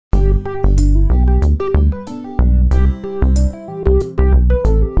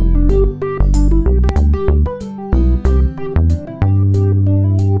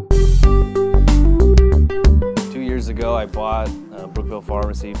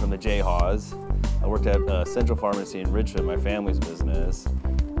Pharmacy from the J-Haws. I worked at Central Pharmacy in Richmond, my family's business,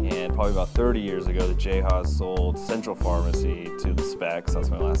 and probably about 30 years ago the J-Haws sold Central Pharmacy to the Specs,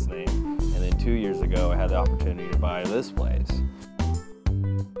 that's my last name, and then 2 years ago I had the opportunity to buy this place.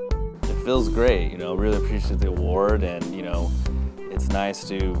 It feels great, really appreciate the award, and it's nice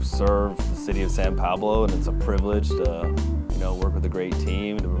to serve the city of San Pablo, and it's a privilege to work with a great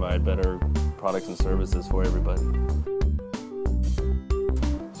team to provide better products and services for everybody.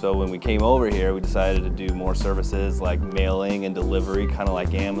 So when we came over here, we decided to do more services like mailing and delivery, kind of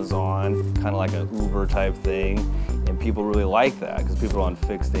like Amazon, kind of like an Uber type thing. And people really like that because people are on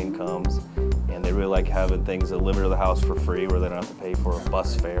fixed incomes and they really like having things delivered to the house for free where they don't have to pay for a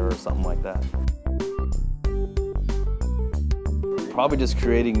bus fare or something like that. Probably just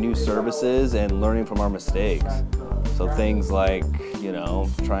creating new services and learning from our mistakes. So things like,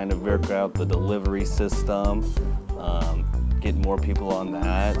 trying to work out the delivery system, getting more people on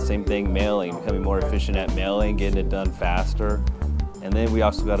that. Same thing, mailing, becoming more efficient at mailing, getting it done faster. And then we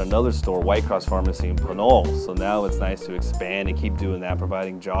also got another store, White Cross Pharmacy in Pinole. So now it's nice to expand and keep doing that,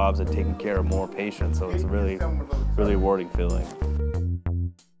 providing jobs and taking care of more patients. So it's a really, really rewarding feeling.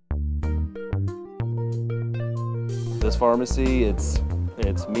 This pharmacy, it's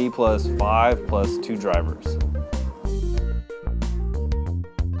me plus 5 plus 2 drivers.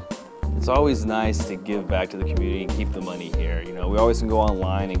 It's always nice to give back to the community and keep the money here. We always can go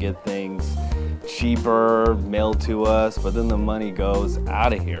online and get things cheaper, mailed to us, but then the money goes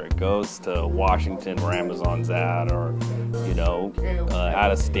out of here. It goes to Washington where Amazon's at, or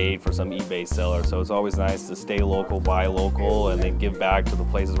out of state for some eBay seller. So it's always nice to stay local, buy local, and then give back to the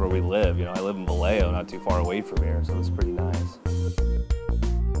places where we live. I live in Vallejo, not too far away from here, so it's pretty nice.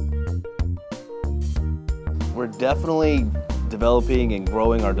 We're definitely developing and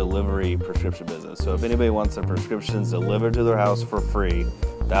growing our delivery prescription business. So if anybody wants their prescriptions delivered to their house for free,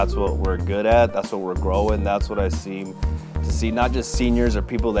 that's what we're good at, that's what we're growing, that's what I seem to see, not just seniors or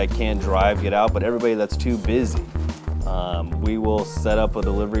people that can't drive, get out, but everybody that's too busy. We will set up a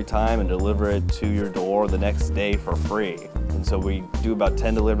delivery time and deliver it to your door the next day for free. And so we do about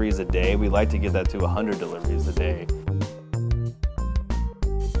 10 deliveries a day. We like to get that to 100 deliveries a day.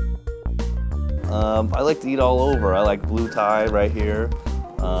 I like to eat all over. I like Blue Tie right here.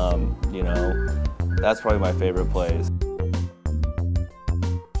 That's probably my favorite place.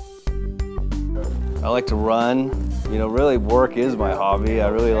 I like to run. Really work is my hobby. I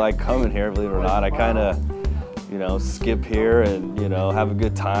really like coming here, believe it or not. I kind of, skip here and, have a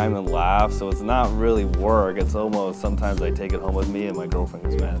good time and laugh. So it's not really work. It's almost, sometimes I take it home with me and my girlfriend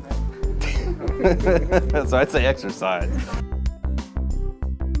gets mad. So I'd say exercise.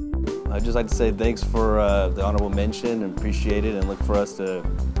 I'd just like to say thanks for the honorable mention and appreciate it, and look for us to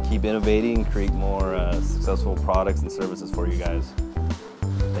keep innovating, create more successful products and services for you guys.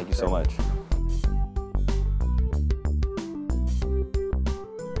 Thank you so much.